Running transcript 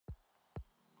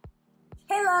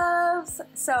loves!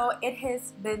 So it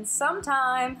has been some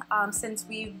time since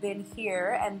we've been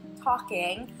here and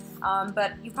talking,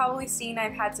 but you've probably seen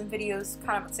I've had some videos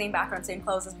kind of the same background, same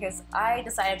clothes, because I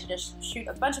decided to just shoot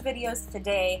a bunch of videos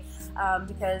today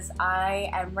because I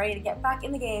am ready to get back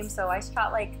in the game. So I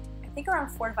shot like, I think around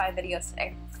 4 to 5 videos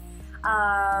today.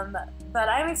 But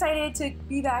I'm excited to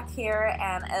be back here,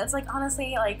 and it's like,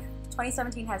 honestly, like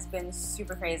 2017 has been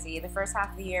super crazy. The first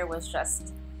half of the year was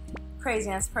just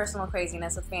craziness, personal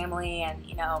craziness with family, and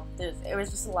you know, it was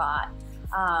just a lot.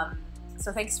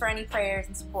 So thanks for any prayers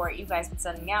and support you guys been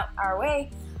sending out our way.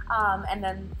 And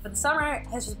then for the summer, it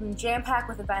has just been jam-packed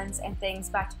with events and things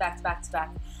back to back to back to back.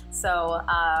 So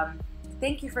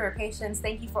thank you for your patience.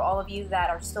 Thank you for all of you that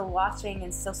are still watching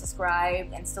and still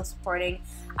subscribed and still supporting.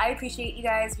 I appreciate you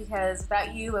guys, because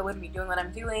without you, I wouldn't be doing what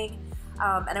I'm doing.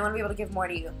 And I want to be able to give more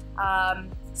to you.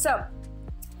 So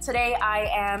today I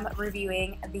am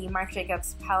reviewing the Marc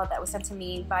Jacobs palette that was sent to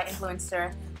me by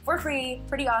Influenster for free.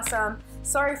 Pretty awesome.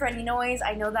 Sorry for any noise.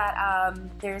 I know that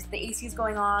there's the AC's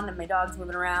going on and my dog's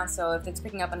moving around, so if it's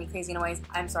picking up any crazy noise,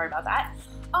 I'm sorry about that.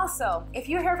 Also, if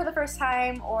you're here for the first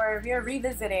time or if you're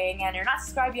revisiting and you're not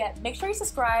subscribed yet, make sure you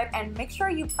subscribe and make sure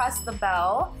you press the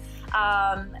bell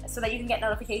so that you can get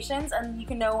notifications and you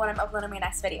can know when I'm uploading my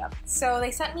next video. So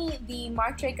they sent me the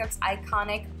Marc Jacobs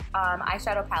Eye-conic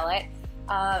eyeshadow palette.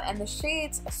 And the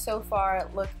shades so far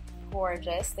look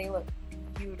gorgeous. They look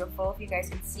beautiful, if you guys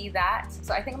can see that.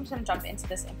 So I think I'm just gonna jump into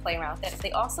this and play around with it.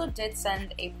 They also did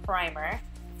send a primer,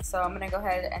 so I'm gonna go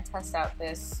ahead and test out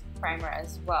this primer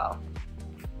as well.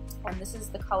 And this is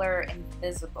the color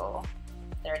Invisible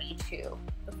 32.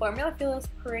 The formula feels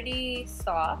pretty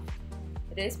soft.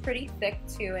 It is pretty thick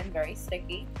too and very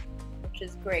sticky, which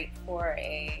is great for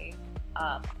a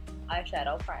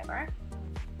eyeshadow primer.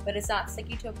 But it's not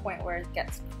sticky to a point where it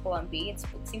gets clumpy. It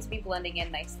seems to be blending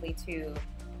in nicely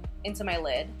into my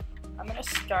lid. I'm gonna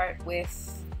start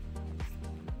with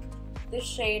this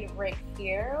shade right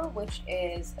here, which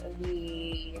is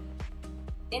the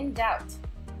In Doubt.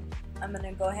 I'm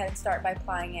gonna go ahead and start by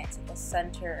applying it to the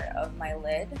center of my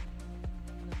lid.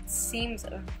 It seems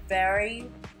very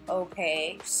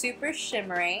opaque, super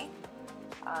shimmery.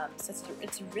 So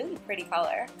it's a really pretty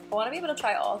color. I want to be able to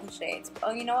try all the shades.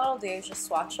 Oh, you know what I'll do is just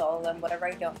swatch all of them. Whatever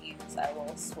I don't use, I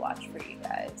will swatch for you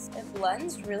guys. It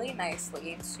blends really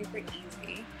nicely. It's super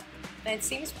easy. And it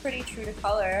seems pretty true to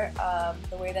color.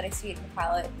 The way that I see it in the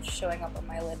palette, showing up on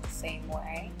my lid the same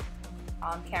way.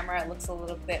 On camera, it looks a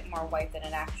little bit more white than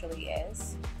it actually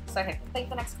is. So I think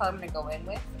the next color I'm going to go in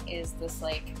with is this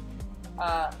like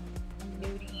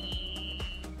nudie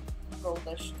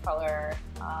goldish color,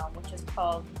 which is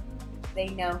called They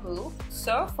Know Who.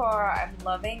 So far, I'm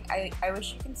loving. I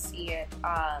wish you can see it.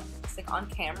 It's like on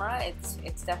camera,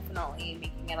 it's definitely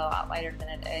making it a lot lighter than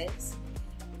it is,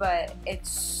 but it's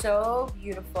so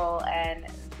beautiful, and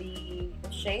the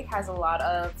shade has a lot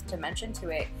of dimension to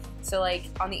it. So like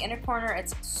on the inner corner,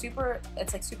 it's like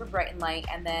super bright and light,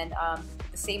 and then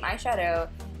the same eyeshadow.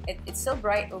 It's still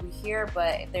bright over here,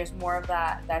 but there's more of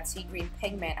that sea green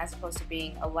pigment as opposed to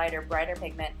being a lighter, brighter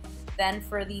pigment. Then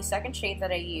for the second shade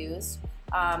that I use,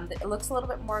 it looks a little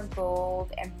bit more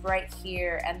gold and bright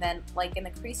here, and then like in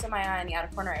the crease of my eye in the outer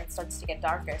corner, it starts to get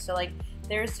darker. So like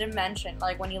there's dimension.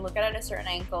 Like when you look at it at a certain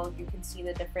angle, you can see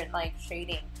the different like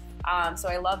shading. So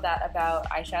I love that about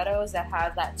eyeshadows that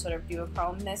have that sort of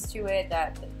duochromeness to it,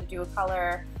 that the dual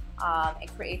color. It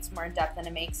creates more depth, and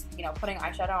it makes, you know, putting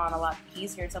eyeshadow on a lot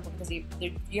easier and simple because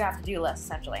you have to do less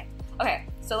essentially. Okay,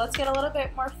 so let's get a little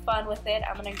bit more fun with it.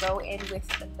 I'm gonna go in with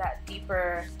that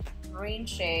deeper green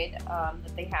shade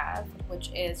that they have,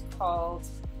 which is called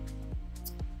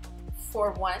For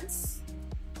Once.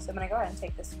 So I'm gonna go ahead and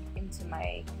take this into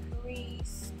my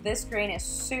crease. This green is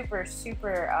super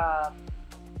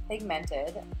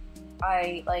pigmented.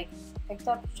 I like picked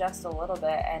up just a little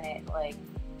bit, and it like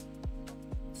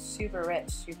super rich,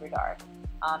 super dark.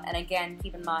 And again,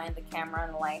 keep in mind the camera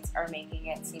and the lights are making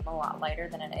it seem a lot lighter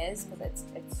than it is because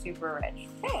it's super rich.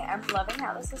 Okay, I'm loving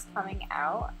how this is coming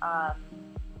out.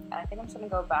 And I think I'm just gonna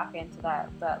go back into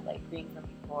that light green from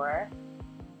before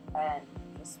and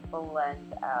just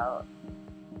blend out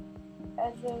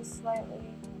edges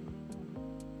slightly.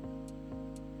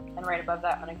 And right above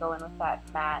that, I'm gonna go in with that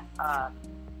matte,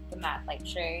 the matte light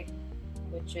shade,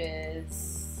 which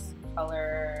is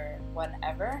color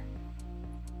Whenever,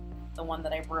 the one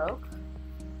that I broke,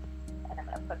 and I'm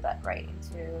gonna put that right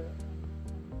into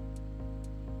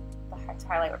to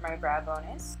highlight where my brow bone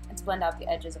is, and to blend out the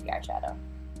edges of the eyeshadow.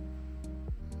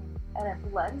 And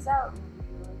it blends out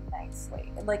really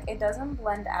nicely. Like it doesn't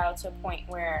blend out to a point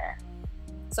where,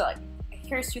 so like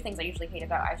here's two things I usually hate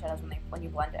about eyeshadows when you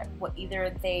blend it. Well,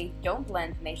 either they don't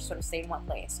blend and they just sort of stay in one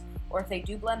place, or if they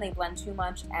do blend, they blend too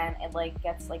much and it like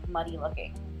gets like muddy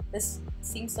looking. This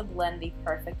seems to blend the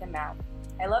perfect amount.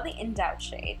 I love the In Doubt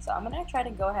shade, so I'm gonna try to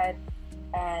go ahead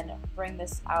and bring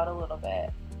this out a little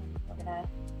bit. We're gonna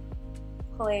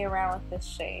play around with this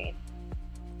shade,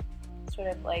 sort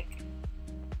of like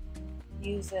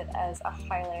use it as a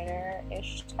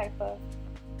highlighter-ish type of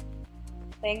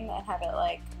thing and have it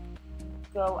like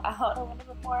go out a little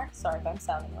bit more. Sorry if I'm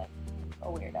sounding like a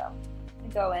weirdo.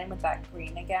 And go in with that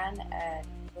green again and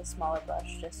the smaller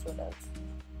brush just sort of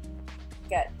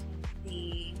get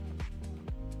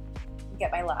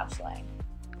my lash line.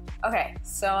 Okay,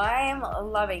 so I am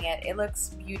loving it. It looks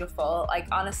beautiful. Like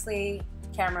honestly,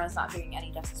 camera is not doing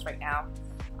any justice right now.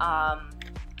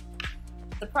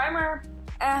 The primer,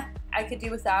 I could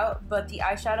do without, but the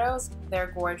eyeshadows,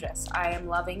 they're gorgeous. I am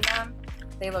loving them.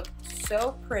 They look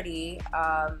so pretty.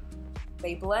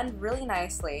 They blend really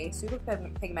nicely, super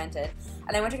pigmented.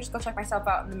 And I went to just go check myself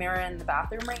out in the mirror in the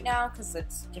bathroom right now because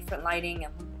it's different lighting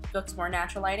and looks more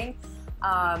natural lighting.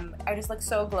 I just look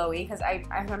so glowy because I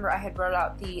remember I had brought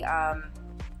out the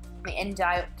In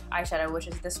Doubt eyeshadow, which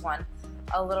is this one,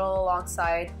 a little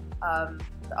alongside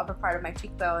the upper part of my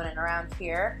cheekbone and around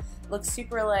here. Looks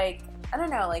super like, I don't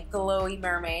know, like glowy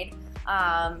mermaid.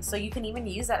 So you can even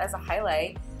use that as a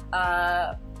highlight.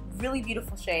 Really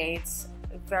beautiful shades.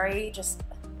 Very just,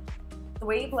 the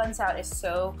way it blends out is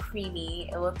so creamy.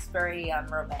 It looks very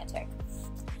romantic.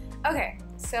 Okay,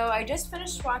 so I just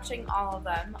finished swatching all of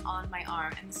them on my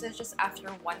arm, and this is just after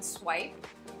one swipe.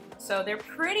 So they're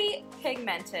pretty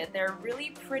pigmented. They're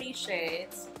really pretty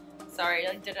shades. Sorry,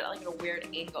 I did it like at a weird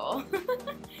angle.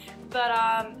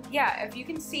 But yeah, if you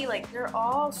can see, like they're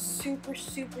all super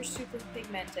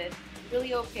pigmented,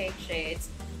 really opaque shades.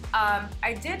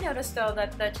 I did notice though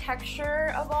that the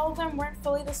texture of all of them weren't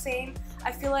fully the same.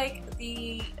 I feel like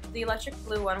the electric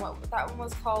blue one, what that one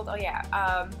was called, oh yeah,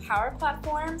 Power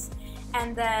Platforms.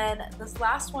 And then this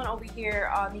last one over here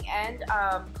on the end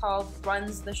called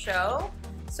Runs the Show.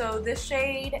 So this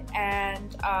shade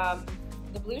and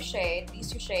the blue shade,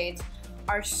 these two shades,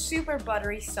 are super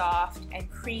buttery soft and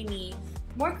creamy,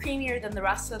 more creamier than the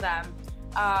rest of them.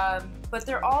 But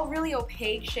they're all really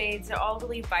opaque shades, they're all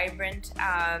really vibrant,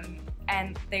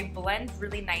 and they blend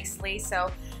really nicely. So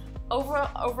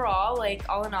overall, like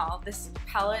all in all, this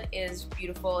palette is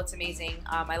beautiful, it's amazing.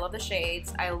 I love the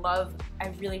shades. I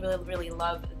really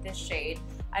love this shade.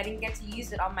 I didn't get to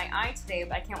use it on my eye today,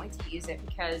 but I can't wait to use it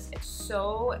because it's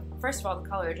so, first of all, the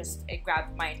color it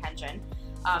grabbed my attention.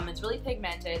 It's really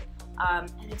pigmented.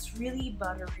 And it's really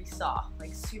buttery soft,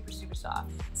 like super soft.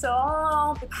 So all in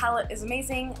all, the palette is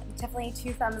amazing. Definitely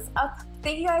 2 thumbs up.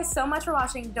 Thank you guys so much for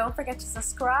watching. Don't forget to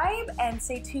subscribe and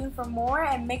stay tuned for more,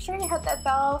 and make sure you hit that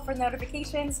bell for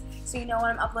notifications so you know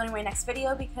when I'm uploading my next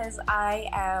video, because I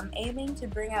am aiming to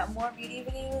bring out more beauty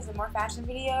videos and more fashion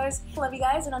videos. Love you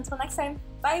guys, and until next time,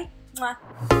 bye!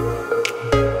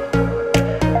 Mwah.